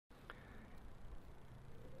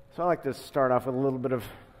So I like to start off with a little bit of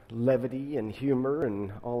levity and humor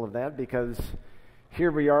and all of that, because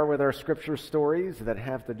here we are with our scripture stories that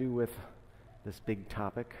have to do with this big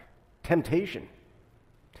topic, temptation.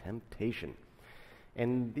 Temptation.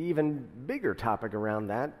 And the even bigger topic around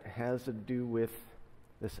that has to do with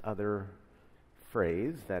this other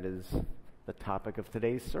phrase that is the topic of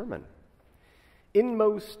today's sermon.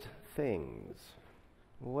 Inmost things.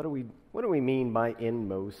 What do we mean by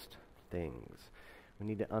inmost things? We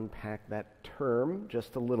need to unpack that term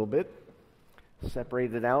just a little bit,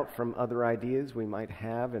 separate it out from other ideas we might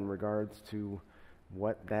have in regards to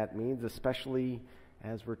what that means, especially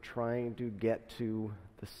as we're trying to get to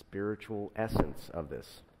the spiritual essence of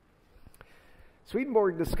this.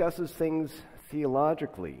 Swedenborg discusses things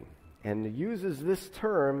theologically and uses this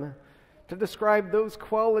term to describe those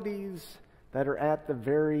qualities that are at the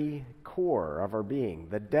very core of our being,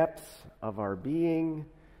 the depths of our being,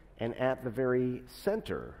 and at the very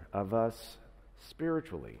center of us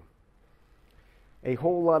spiritually. A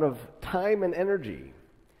whole lot of time and energy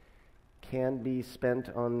can be spent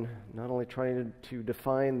on not only trying to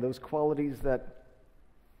define those qualities that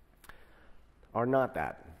are not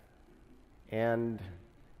that. And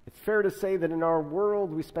it's fair to say that in our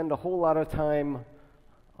world we spend a whole lot of time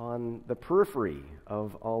on the periphery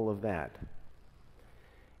of all of that.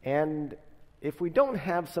 And if we don't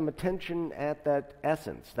have some attention at that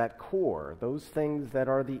essence, that core, those things that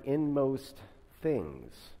are the inmost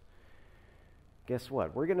things, guess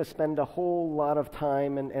what? We're going to spend a whole lot of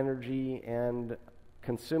time and energy and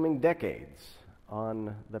consuming decades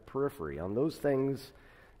on the periphery, on those things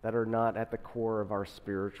that are not at the core of our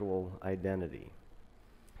spiritual identity.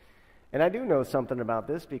 And I do know something about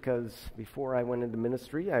this because before I went into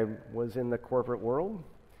ministry, I was in the corporate world.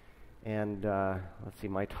 And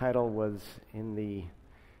my title was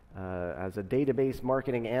as a database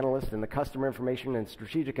marketing analyst in the customer information and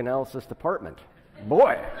strategic analysis department.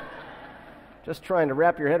 Boy, just trying to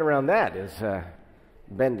wrap your head around that is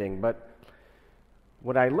bending. But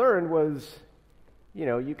what I learned was,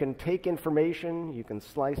 you can take information, you can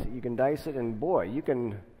slice it, you can dice it, and boy, you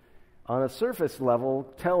can, on a surface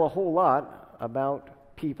level, tell a whole lot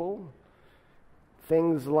about people.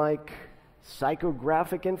 Things like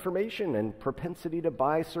psychographic information and propensity to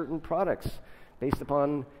buy certain products based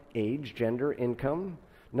upon age, gender, income,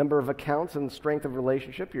 number of accounts and strength of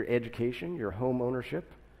relationship, your education, your home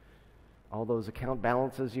ownership, all those account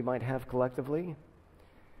balances you might have collectively.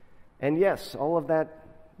 And yes, all of that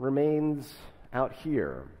remains out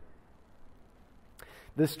here.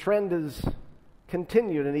 This trend is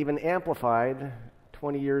continued and even amplified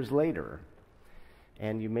 20 years later.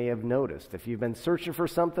 And you may have noticed, if you've been searching for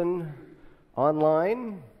something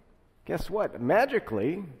online, guess what?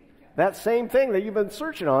 Magically, that same thing that you've been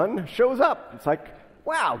searching on shows up. It's like,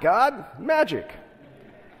 wow, God, magic.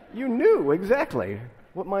 You knew exactly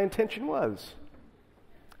what my intention was.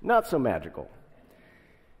 Not so magical.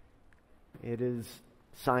 It is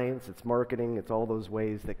science, it's marketing, it's all those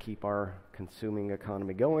ways that keep our consuming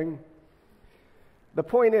economy going. The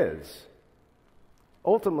point is,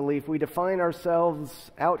 ultimately, if we define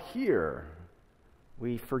ourselves out here,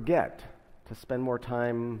 we forget to spend more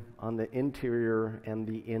time on the interior and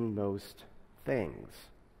the inmost things.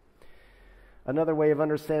 Another way of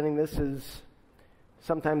understanding this is,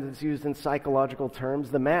 sometimes it's used in psychological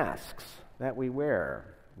terms, the masks that we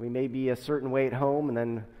wear. We may be a certain way at home, and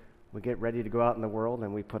then we get ready to go out in the world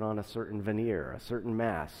and we put on a certain veneer, a certain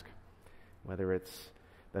mask, whether it's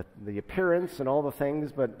the appearance and all the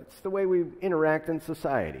things, but it's the way we interact in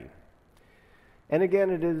society. And again,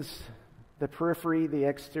 it is the periphery, the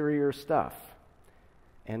exterior stuff,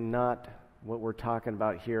 and not what we're talking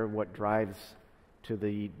about here, what drives to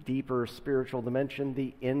the deeper spiritual dimension,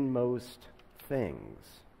 the inmost things.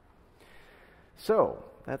 So,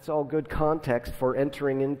 that's all good context for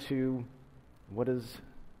entering into what is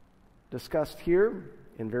discussed here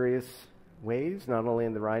in various ways, not only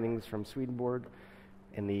in the writings from Swedenborg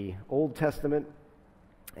in the Old Testament,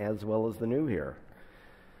 as well as the New here.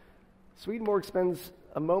 Swedenborg spends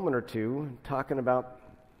a moment or two talking about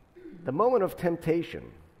the moment of temptation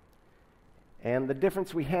and the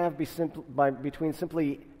difference we have between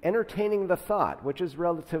simply entertaining the thought, which is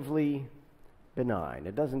relatively benign.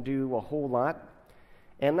 It doesn't do a whole lot,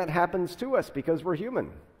 and that happens to us because we're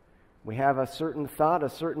human. We have a certain thought, a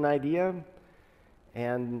certain idea,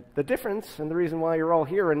 and the difference, and the reason why you're all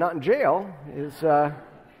here and not in jail, is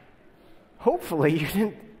hopefully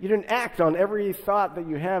you didn't act on every thought that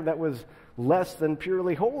you have that was less than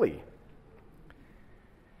purely holy.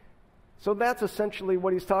 So that's essentially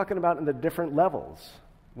what he's talking about in the different levels.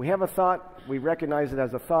 We have a thought, we recognize it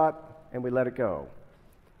as a thought, and we let it go.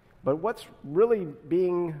 But what's really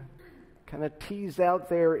being kind of teased out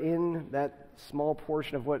there in that small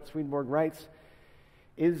portion of what Swedenborg writes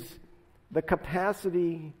is the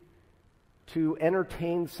capacity to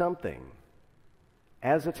entertain something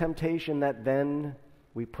as a temptation that then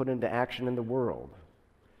we put into action in the world.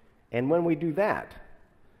 And when we do that,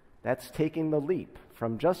 that's taking the leap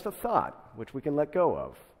from just a thought, which we can let go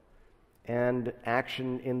of, and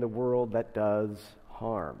action in the world that does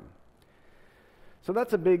harm. So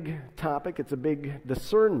that's a big topic. It's a big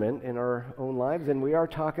discernment in our own lives, and we are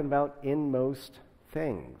talking about inmost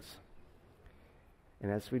things.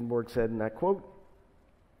 And as Swedenborg said in that quote,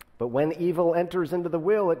 "But when evil enters into the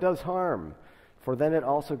will, it does harm, for then it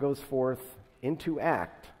also goes forth into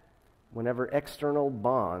act whenever external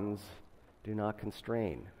bonds do not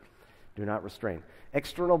restrain.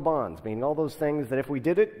 External bonds, meaning all those things that if we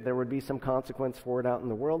did it, there would be some consequence for it out in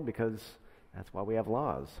the world, because that's why we have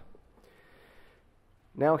laws.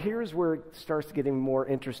 Now here's where it starts getting more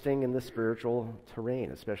interesting in the spiritual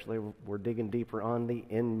terrain, especially we're digging deeper on the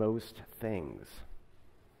inmost things.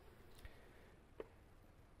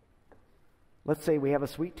 Let's say we have a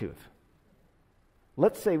sweet tooth.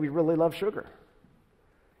 Let's say we really love sugar.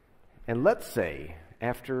 And let's say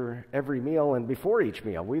after every meal and before each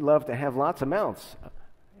meal, we love to have lots of amounts,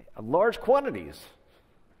 large quantities,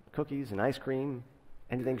 cookies and ice cream,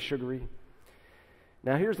 anything sugary.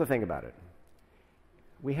 Now here's the thing about it.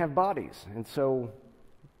 We have bodies, and so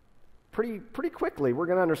pretty quickly we're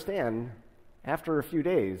going to understand after a few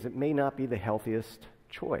days it may not be the healthiest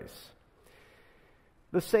choice.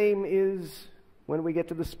 The same is when we get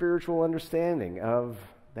to the spiritual understanding of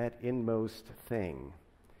that inmost thing.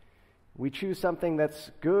 We choose something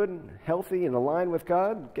that's good, healthy, and aligned with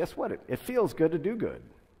God. Guess what? It feels good to do good.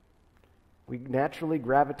 We naturally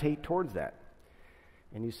gravitate towards that.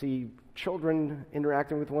 And you see children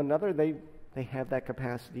interacting with one another, they have that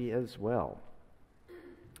capacity as well.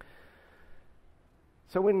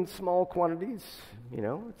 So in small quantities,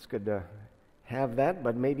 it's good to have that,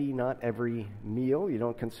 but maybe not every meal. You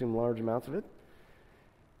don't consume large amounts of it.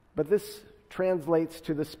 But this translates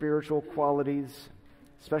to the spiritual qualities,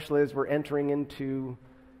 especially as we're entering into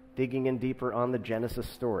digging in deeper on the Genesis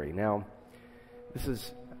story. Now,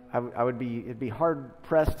 it'd be hard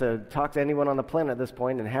pressed to talk to anyone on the planet at this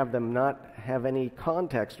point and have them not have any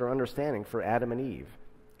context or understanding for Adam and Eve.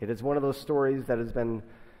 It is one of those stories that has been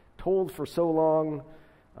told for so long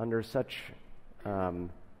under such,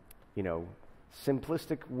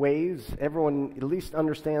 simplistic ways. Everyone at least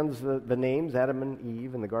understands the names, Adam and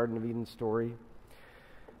Eve in the Garden of Eden story.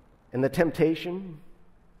 And the temptation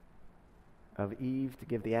of Eve to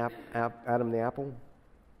give Adam the apple.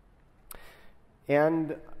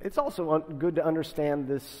 And it's also good to understand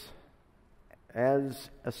this as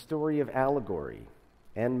a story of allegory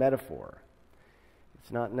and metaphor.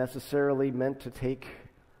 It's not necessarily meant to take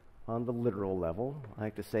on the literal level. I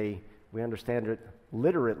like to say we understand it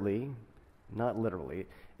literally, not literally.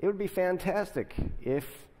 It would be fantastic if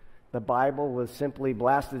the Bible was simply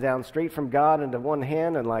blasted down straight from God into one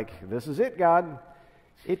hand and this is it, God.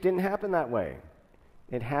 It didn't happen that way.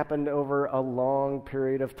 It happened over a long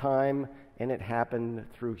period of time, and it happened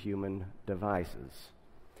through human devices.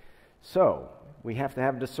 So, we have to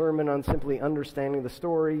have discernment on simply understanding the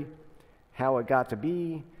story, how it got to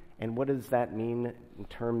be, and what does that mean in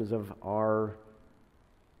terms of our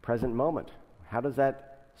present moment. How does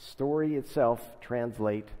that story itself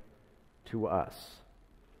translate to us?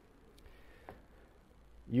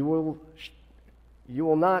 You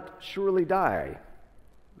will not surely die,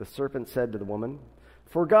 the serpent said to the woman,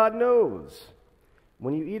 for God knows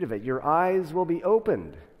when you eat of it, your eyes will be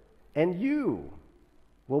opened, and you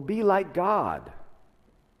will be like God,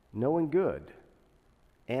 knowing good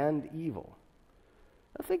and evil.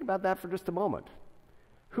 Now think about that for just a moment.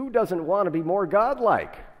 Who doesn't want to be more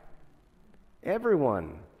God-like?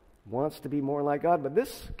 Everyone wants to be more like God, but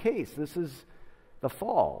this is the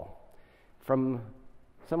fall from,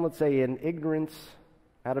 some would say, an ignorance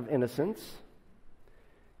out of innocence,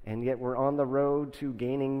 and yet we're on the road to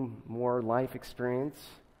gaining more life experience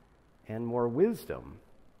and more wisdom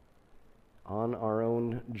on our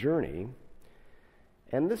own journey.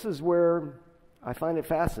 And this is where I find it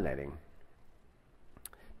fascinating.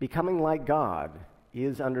 Becoming like God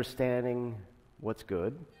is understanding what's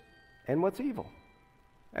good and what's evil.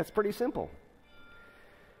 That's pretty simple.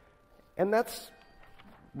 And that's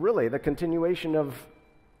really the continuation of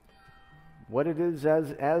what it is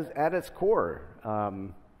as at its core.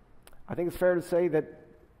 I think it's fair to say that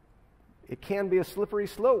it can be a slippery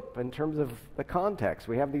slope in terms of the context.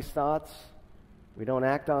 We have these thoughts, we don't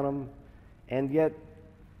act on them, and yet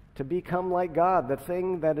to become like God, the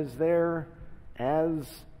thing that is there as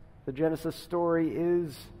the Genesis story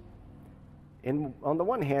is, on the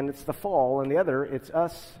one hand, it's the fall, and the other, it's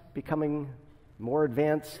us becoming more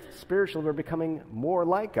advanced spiritually. We're becoming more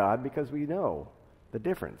like God because we know the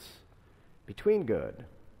difference between good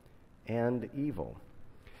and evil.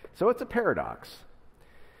 So it's a paradox.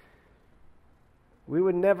 We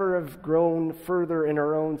would never have grown further in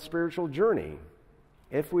our own spiritual journey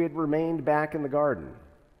if we had remained back in the garden.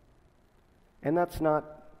 And that's not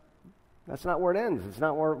where it ends. It's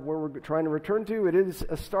not where we're trying to return to. It is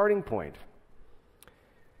a starting point.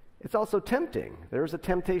 It's also tempting. There's a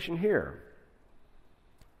temptation here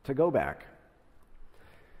to go back.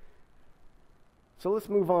 So let's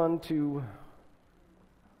move on to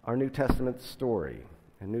our New Testament story,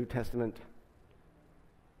 a New Testament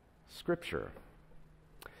scripture.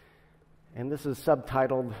 And this is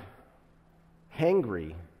subtitled,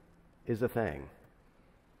 Hangry is a Thing.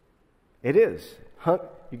 It is.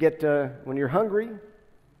 You get when you're hungry,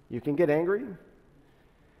 you can get angry.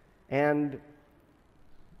 And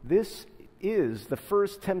this is the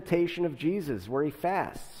first temptation of Jesus, where he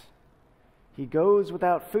fasts. He goes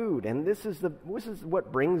without food, and this is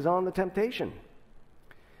what brings on the temptation.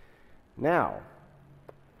 Now,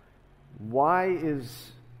 why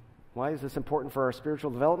is this important for our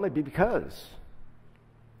spiritual development? Because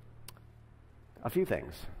a few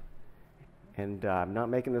things. And I'm not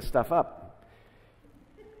making this stuff up.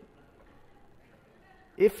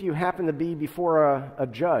 If you happen to be before a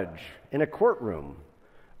judge in a courtroom,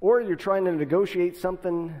 or you're trying to negotiate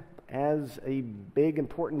something as a big,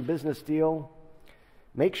 important business deal,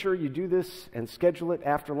 make sure you do this and schedule it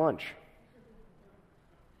after lunch.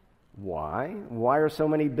 Why? Why are so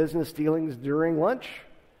many business dealings during lunch?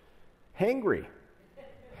 Hangry.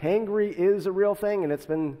 Hangry is a real thing, and it's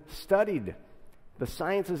been studied. The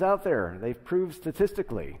science is out there. They've proved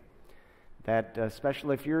statistically that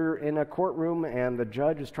especially if you're in a courtroom and the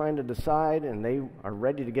judge is trying to decide and they are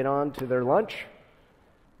ready to get on to their lunch,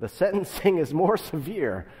 the sentencing is more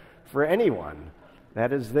severe for anyone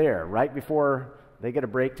that is there right before they get a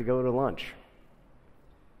break to go to lunch.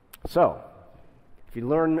 So, if you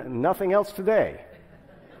learn nothing else today,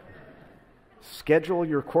 schedule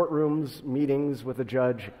your courtrooms meetings with a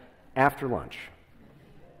judge after lunch.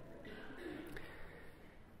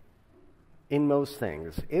 In most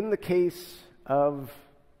things. In the case of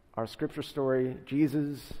our scripture story,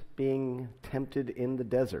 Jesus being tempted in the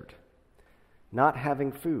desert, not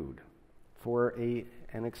having food for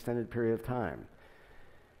an extended period of time.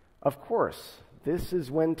 Of course, this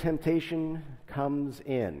is when temptation comes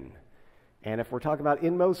in. And if we're talking about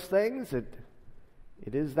in most things, it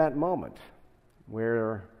is that moment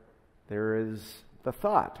where there is the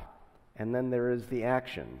thought and then there is the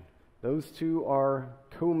action. Those two are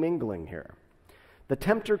commingling here. The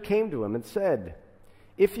tempter came to him and said,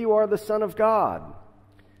 "If you are the Son of God,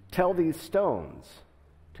 tell these stones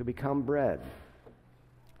to become bread."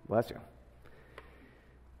 Bless you.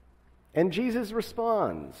 And Jesus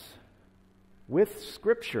responds with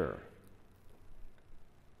Scripture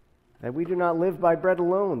that we do not live by bread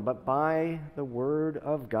alone, but by the Word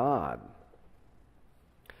of God.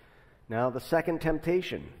 Now, the second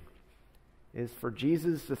temptation is for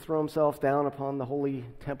Jesus to throw himself down upon the holy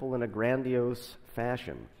temple in a grandiose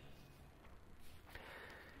fashion.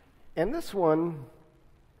 And this one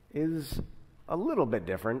is a little bit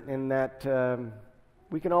different in that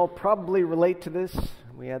we can all probably relate to this.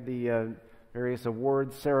 We had the various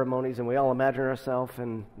awards ceremonies, and we all imagine ourselves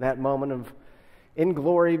in that moment of in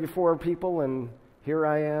glory before people, and here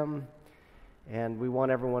I am, and we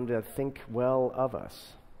want everyone to think well of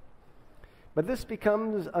us. But this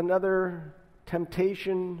becomes another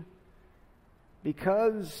temptation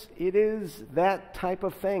because it is that type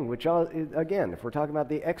of thing, which, again, if we're talking about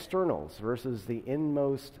the externals versus the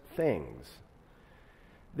inmost things,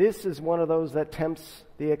 this is one of those that tempts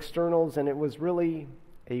the externals, and it was really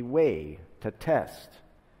a way to test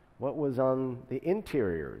what was on the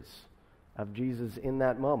interiors of Jesus in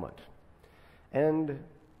that moment. And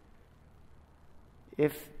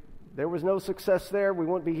if there was no success there, we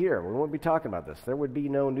wouldn't be here. We wouldn't be talking about this. There would be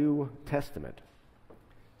no New Testament.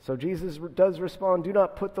 So Jesus does respond, "Do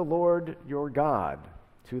not put the Lord your God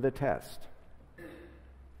to the test."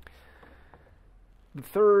 The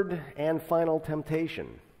third and final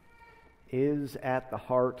temptation is at the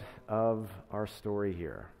heart of our story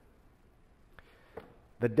here.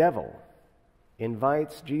 The devil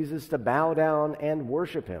invites Jesus to bow down and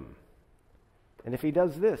worship him. And if he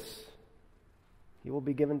does this, he will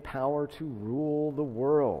be given power to rule the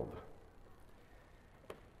world.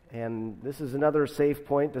 And this is another safe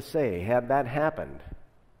point to say, had that happened,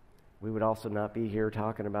 we would also not be here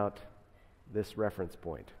talking about this reference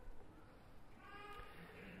point.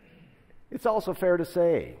 It's also fair to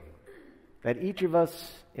say that each of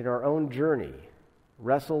us in our own journey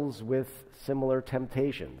wrestles with similar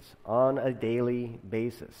temptations on a daily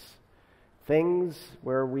basis. Things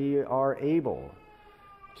where we are able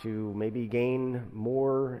to maybe gain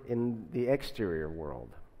more in the exterior world.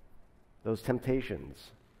 Those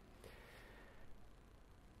temptations.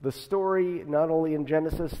 The story, not only in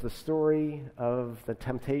Genesis, the story of the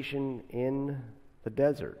temptation in the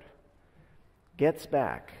desert gets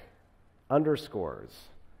back, underscores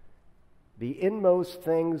the inmost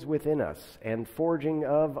things within us and forging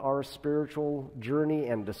of our spiritual journey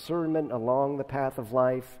and discernment along the path of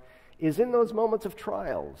life is in those moments of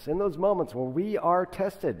trials, in those moments where we are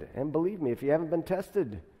tested. And believe me, if you haven't been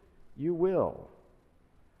tested, you will.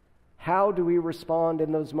 How do we respond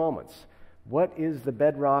in those moments? What is the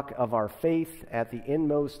bedrock of our faith at the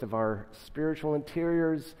inmost of our spiritual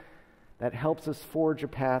interiors that helps us forge a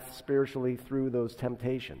path spiritually through those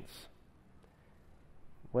temptations?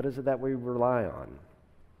 What is it that we rely on?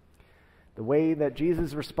 The way that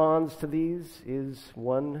Jesus responds to these is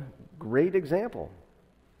one great example.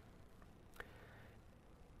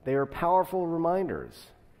 They are powerful reminders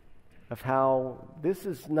of how this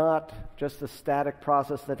is not just a static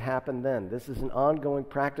process that happened then. This is an ongoing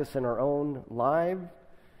practice in our own lives.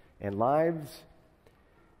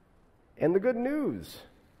 And the good news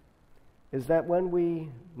is that when we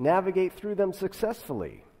navigate through them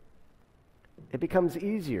successfully, it becomes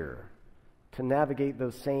easier to navigate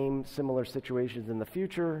those same similar situations in the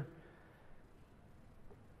future,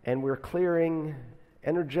 and we're clearing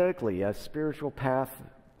energetically a spiritual path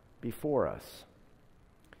before us.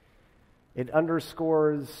 It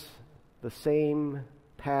underscores the same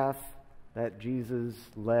path that Jesus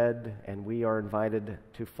led and we are invited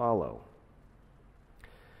to follow.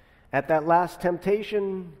 At that last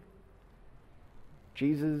temptation,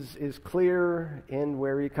 Jesus is clear in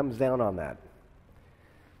where he comes down on that.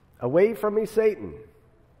 Away from me, Satan,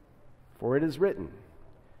 for it is written,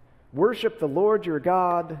 worship the Lord your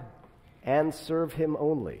God and serve him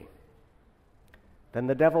only. Then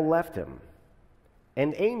the devil left him,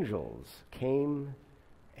 and angels came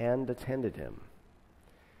and attended him.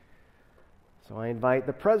 So I invite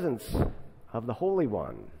the presence of the Holy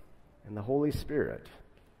One and the Holy Spirit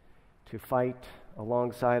to fight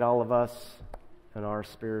alongside all of us in our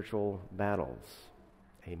spiritual battles.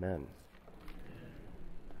 Amen.